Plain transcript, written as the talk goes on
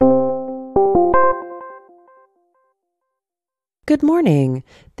Good morning.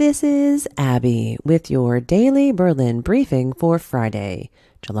 This is Abby with your daily Berlin briefing for Friday,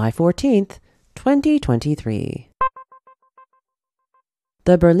 July 14th, 2023.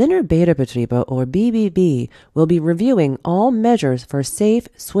 The Berliner Badebetriebe, or BBB, will be reviewing all measures for safe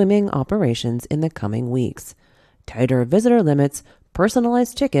swimming operations in the coming weeks. Tighter visitor limits,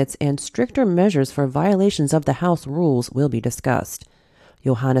 personalized tickets, and stricter measures for violations of the house rules will be discussed.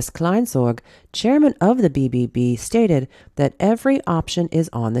 Johannes Kleinsorg, chairman of the BBB, stated that every option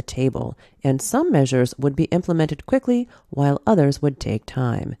is on the table, and some measures would be implemented quickly while others would take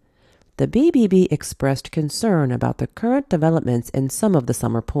time. The BBB expressed concern about the current developments in some of the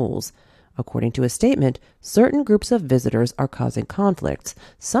summer pools. According to a statement, certain groups of visitors are causing conflicts,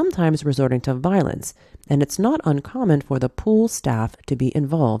 sometimes resorting to violence, and it's not uncommon for the pool staff to be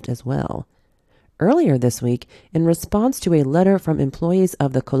involved as well. Earlier this week, in response to a letter from employees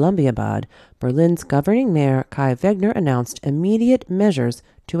of the Columbia Bad, Berlin's governing mayor Kai Wegner announced immediate measures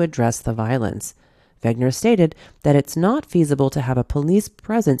to address the violence. Wegner stated that it's not feasible to have a police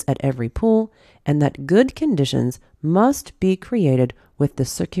presence at every pool and that good conditions must be created with the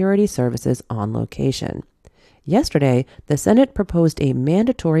security services on location. Yesterday, the Senate proposed a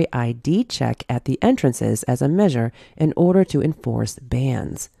mandatory ID check at the entrances as a measure in order to enforce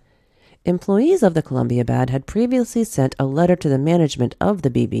bans. Employees of the Columbia Bad had previously sent a letter to the management of the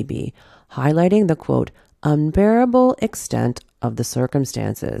BBB, highlighting the, quote, unbearable extent of the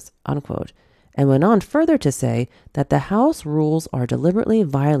circumstances, unquote, and went on further to say that the house rules are deliberately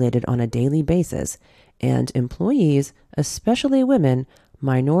violated on a daily basis, and employees, especially women,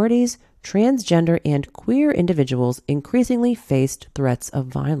 minorities, transgender, and queer individuals increasingly faced threats of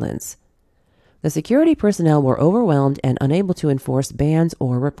violence. The security personnel were overwhelmed and unable to enforce bans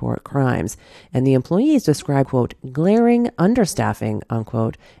or report crimes, and the employees described, quote, glaring understaffing,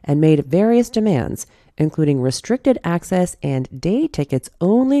 unquote, and made various demands, including restricted access and day tickets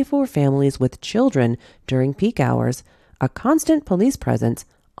only for families with children during peak hours, a constant police presence,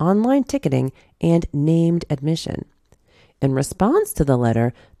 online ticketing, and named admission. In response to the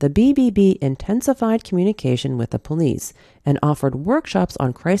letter, the BBB intensified communication with the police and offered workshops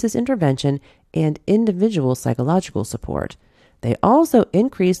on crisis intervention and individual psychological support. They also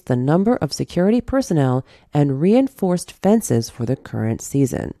increased the number of security personnel and reinforced fences for the current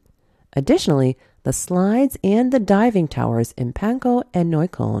season. Additionally, the slides and the diving towers in Pankow and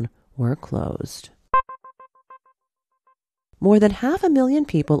Neukölln were closed. More than 500,000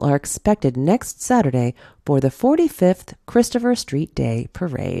 people are expected next Saturday for the 45th Christopher Street Day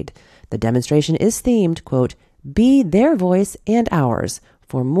Parade. The demonstration is themed, quote, Be Their Voice and Ours,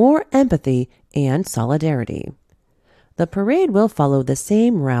 for more empathy and solidarity. The parade will follow the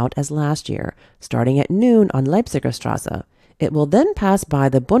same route as last year, starting at noon on Leipziger Straße. It will then pass by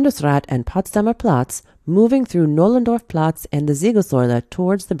the Bundesrat and Potsdamer Platz, moving through Nollendorf Platz and the Siegessäule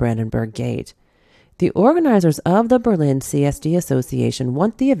towards the Brandenburg Gate. The organizers of the Berlin CSD Association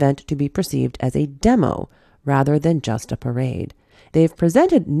want the event to be perceived as a demo rather than just a parade. They've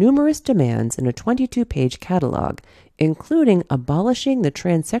presented numerous demands in a 22-page catalog, including abolishing the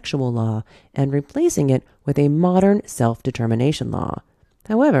transsexual law and replacing it with a modern self-determination law.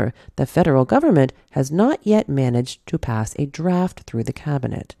 However, the federal government has not yet managed to pass a draft through the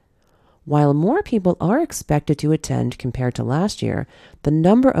cabinet. While more people are expected to attend compared to last year, the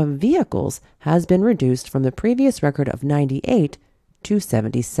number of vehicles has been reduced from the previous record of 98 to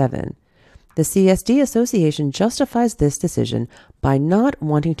 77. The CSD Association justifies this decision by not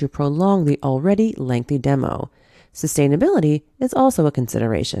wanting to prolong the already lengthy demo. Sustainability is also a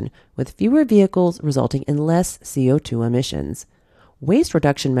consideration, with fewer vehicles resulting in less CO2 emissions. Waste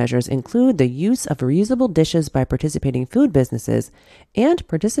reduction measures include the use of reusable dishes by participating food businesses, and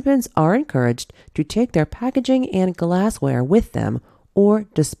participants are encouraged to take their packaging and glassware with them or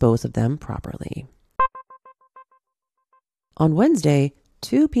dispose of them properly. On Wednesday,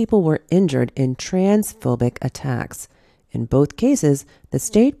 2 people were injured in transphobic attacks. In both cases, the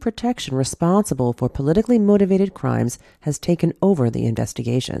state protection responsible for politically motivated crimes has taken over the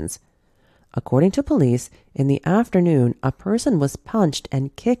investigations. According to police, in the afternoon, a person was punched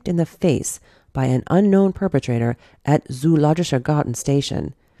and kicked in the face by an unknown perpetrator at Zoologischer Garten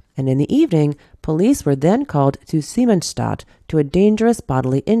station. And in the evening, police were then called to Siemensstadt to a dangerous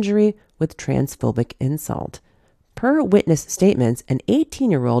bodily injury with transphobic insult. Per witness statements, an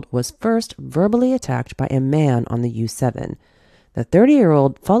 18-year-old was first verbally attacked by a man on the U7. The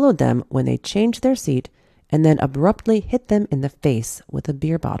 30-year-old followed them when they changed their seat and then abruptly hit them in the face with a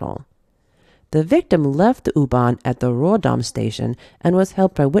beer bottle. The victim left the U-Bahn at the Rotterdam station and was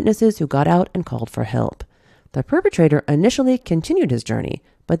helped by witnesses who got out and called for help. The perpetrator initially continued his journey,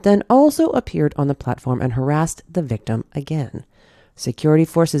 but then also appeared on the platform and harassed the victim again. Security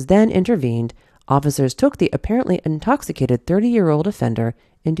forces then intervened. Officers took the apparently intoxicated 30-year-old offender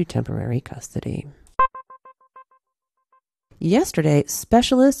into temporary custody. Yesterday,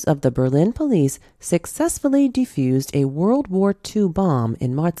 specialists of the Berlin police successfully defused a World War II bomb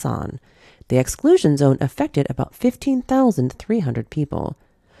in Marzahn. The exclusion zone affected about 15,300 people.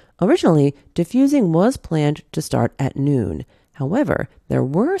 Originally, defusing was planned to start at noon. However, there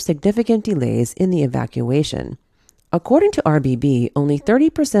were significant delays in the evacuation. According to RBB, only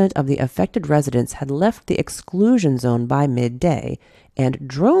 30% of the affected residents had left the exclusion zone by midday, and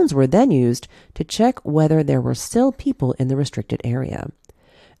drones were then used to check whether there were still people in the restricted area.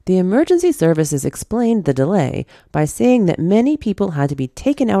 The emergency services explained the delay by saying that many people had to be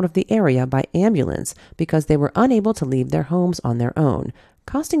taken out of the area by ambulance because they were unable to leave their homes on their own,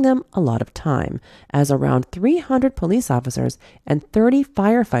 costing them a lot of time, as around 300 police officers and 30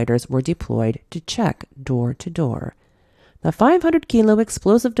 firefighters were deployed to check door to door. The 500-kilo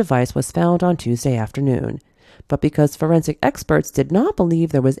explosive device was found on Tuesday afternoon, but because forensic experts did not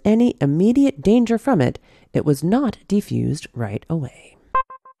believe there was any immediate danger from it, it was not defused right away.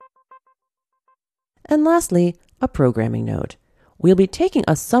 And lastly, a programming note. We'll be taking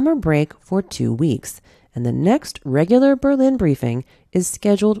a summer break for 2 weeks, and the next regular Berlin briefing is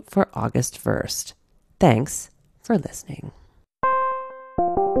scheduled for August 1st. Thanks for listening.